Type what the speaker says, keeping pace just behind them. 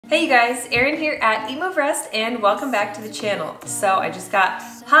Hey you guys, Erin here at EatMoveRest and welcome back to the channel. So I just got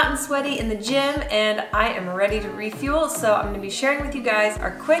hot and sweaty in the gym and I am ready to refuel, so I'm going to be sharing with you guys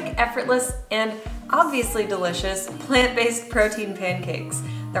our quick, effortless, and obviously delicious plant-based protein pancakes.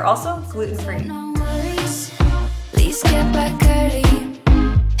 They're also gluten-free. No worries, please get back early.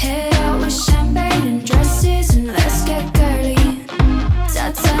 Head out with champagne and dresses and let's get girly.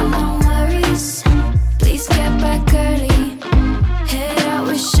 Ta-ta, no worries, please get back early. Head out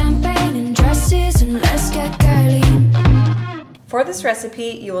with champagne and dresses and let's get girly. For this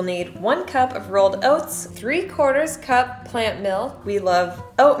recipe, you will need 1 cup of rolled oats, 3/4 cup plant milk. We love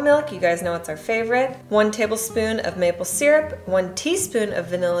oat milk, you guys know it's our favorite. 1 tablespoon of maple syrup, 1 teaspoon of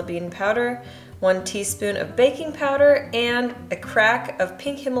vanilla bean powder, 1 teaspoon of baking powder, and a crack of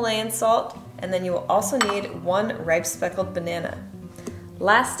pink Himalayan salt. And then you will also need 1 ripe speckled banana.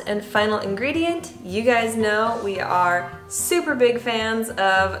 Last and final ingredient, you guys know we are super big fans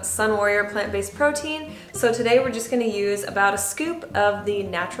of Sun Warrior plant-based protein, so today we're just going to use about a scoop of the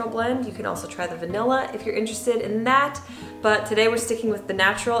natural blend. You can also try the vanilla if you're interested in that, but today we're sticking with the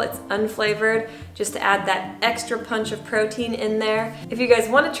natural. It's unflavored, just to add that extra punch of protein in there. If you guys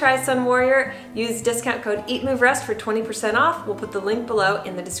want to try Sun Warrior, use discount code EatMoveRest for 20% off. We'll put the link below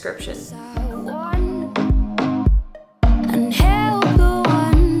in the description.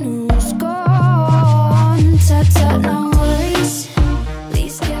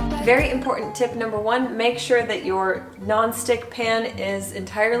 Very important tip number 1, make sure that your non-stick pan is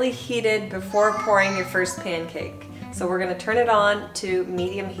entirely heated before pouring your first pancake. So we're going to turn it on to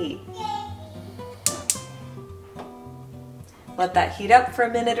medium heat. Let that heat up for a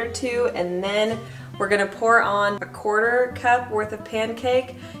minute or 2, and then we're going to pour on a 1/4 cup worth of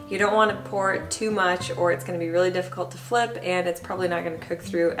pancake. You don't want to pour too much or it's going to be really difficult to flip and it's probably not going to cook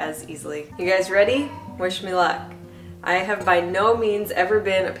through as easily. You guys ready? Wish me luck. I have by no means ever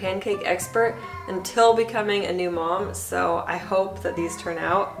been a pancake expert until becoming a new mom, so I hope that these turn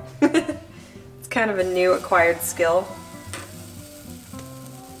out. It's kind of a new acquired skill.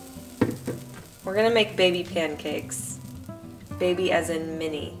 We're gonna make baby pancakes. Baby as in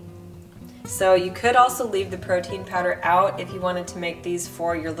mini. So you could also leave the protein powder out if you wanted to make these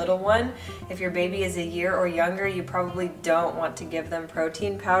for your little one. If your baby is a year or younger, you probably don't want to give them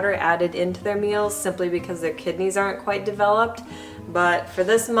protein powder added into their meals simply because their kidneys aren't quite developed. But for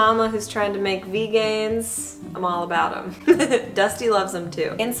this mama who's trying to make vegans, I'm all about them. Dusty loves them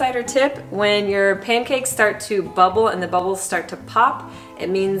too. Insider tip, when your pancakes start to bubble and the bubbles start to pop, it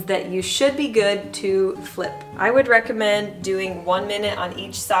means that you should be good to flip. I would recommend doing 1 minute on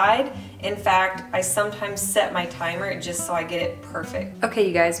each side. In fact, I sometimes set my timer just so I get it perfect. Okay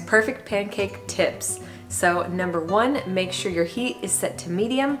you guys, perfect pancake tips. So number 1, make sure your heat is set to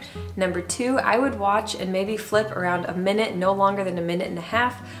medium. Number 2, I would watch and maybe flip around a minute, no longer than 1.5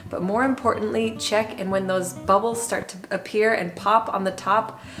 minutes, but more importantly, check, and when those bubbles start to appear and pop on the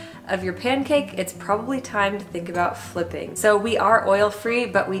top of your pancake, it's probably time to think about flipping. So we are oil-free,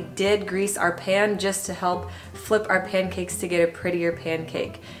 but we did grease our pan just to help flip our pancakes to get a prettier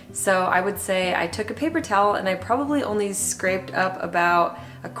pancake. So I would say I took a paper towel and I probably only scraped up about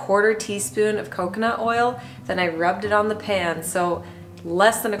a 1/4 teaspoon of coconut oil, then I rubbed it on the pan. So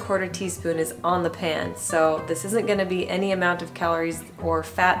less than a 1/4 teaspoon is on the pan. So this isn't gonna be any amount of calories or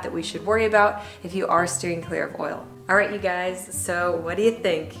fat that we should worry about if you are steering clear of oil. All right, you guys, so what do you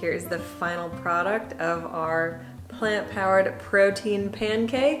think? Here's the final product of our plant-powered protein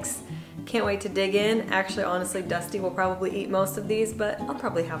pancakes. Can't wait to dig in. Actually, honestly, Dusty will probably eat most of these, but I'll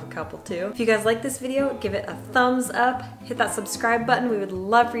probably have a couple too. If you guys like this video, give it a thumbs up, hit that subscribe button. We would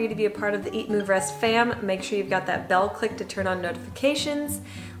love for you to be a part of the EatMoveRest fam. Make sure you've got that bell clicked to turn on notifications.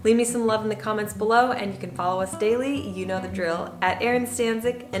 Leave me some love in the comments below, and you can follow us daily. You know the drill, at Erin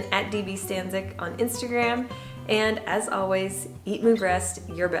Stanzik and at DB Stanzik on Instagram. And as always,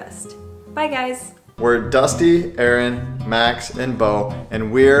 EatMoveRest, your best. Bye guys. We're Dusty, Erin, Max, and Bo,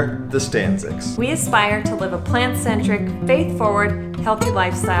 and we're the Stanziks. We aspire to live a plant-centric, faith-forward, healthy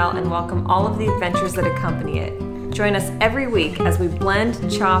lifestyle and welcome all of the adventures that accompany it. Join us every week as we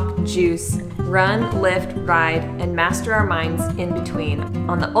blend, chop, juice, run, lift, ride, and master our minds in between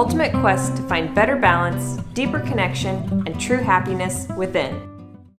on the ultimate quest to find better balance, deeper connection, and true happiness within.